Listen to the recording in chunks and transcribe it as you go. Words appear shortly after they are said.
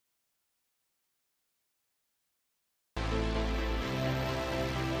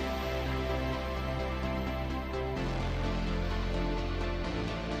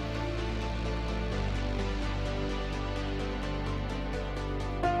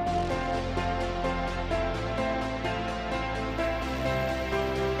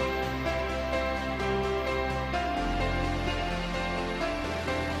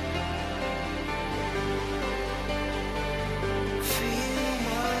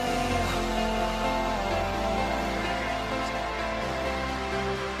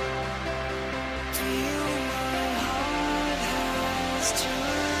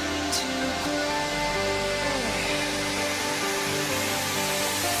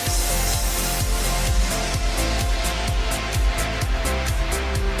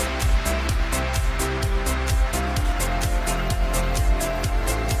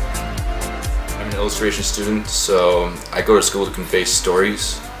restoration student, so I go to school to convey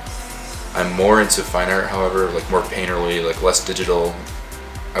stories. I'm more into fine art, however, like more painterly, like less digital.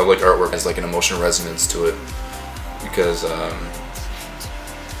 I like artwork as like an emotional resonance to it because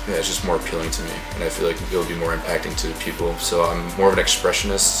yeah, it's just more appealing to me, and I feel like it'll be more impacting to people. So I'm more of an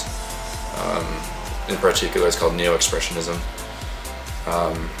expressionist. In particular, it's called neo-expressionism.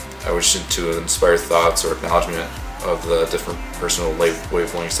 I wish to inspire thoughts or acknowledgement of the different personal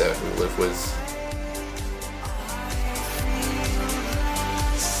wavelengths that we live with.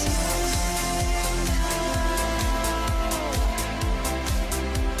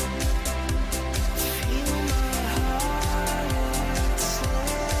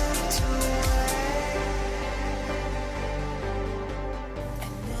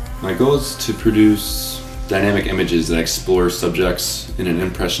 My goal is to produce dynamic images that explore subjects in an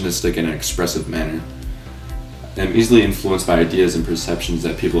impressionistic and expressive manner. I'm easily influenced by ideas and perceptions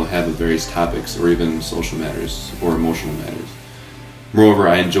that people have of various topics or even social matters or emotional matters. Moreover,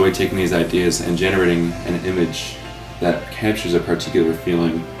 I enjoy taking these ideas and generating an image that captures a particular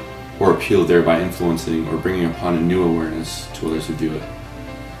feeling or appeal, thereby influencing or bringing upon a new awareness to others who view it.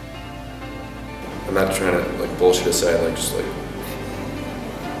 I'm not trying to like bullshit aside, just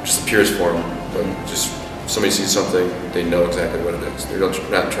the purest form. Like just somebody sees something, they know exactly what it is. They're not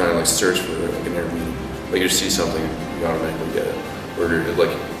trying to like search for like an inner meaning. Like you see something, you automatically get it. Or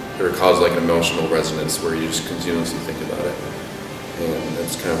it causes like an emotional resonance where you just continuously think about it. And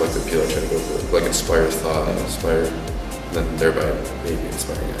that's kind of like the appeal I try to go for. Like inspire thought and then thereby maybe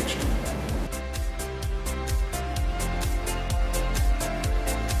inspiring action.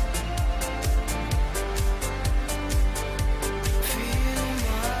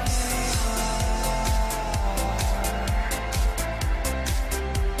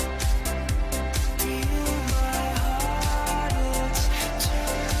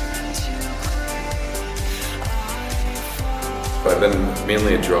 I've been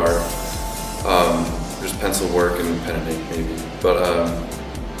mainly a drawer. There's pencil work and pen and ink maybe. But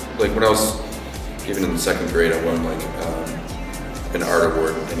like when I was even in the second grade, I won like an art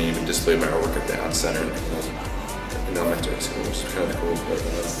award and even displayed my artwork at the Art Center in elementary school, which is kind of cool. But,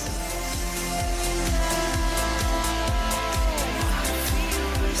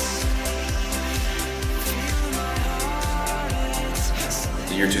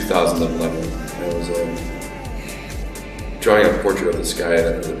 the year 2011, I was drawing a portrait of this guy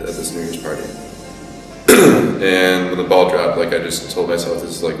at this New Year's party. And when the ball dropped, like I just told myself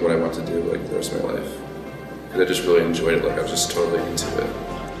this is like what I want to do like the rest of my life. Because I just really enjoyed it, like I was just totally into it.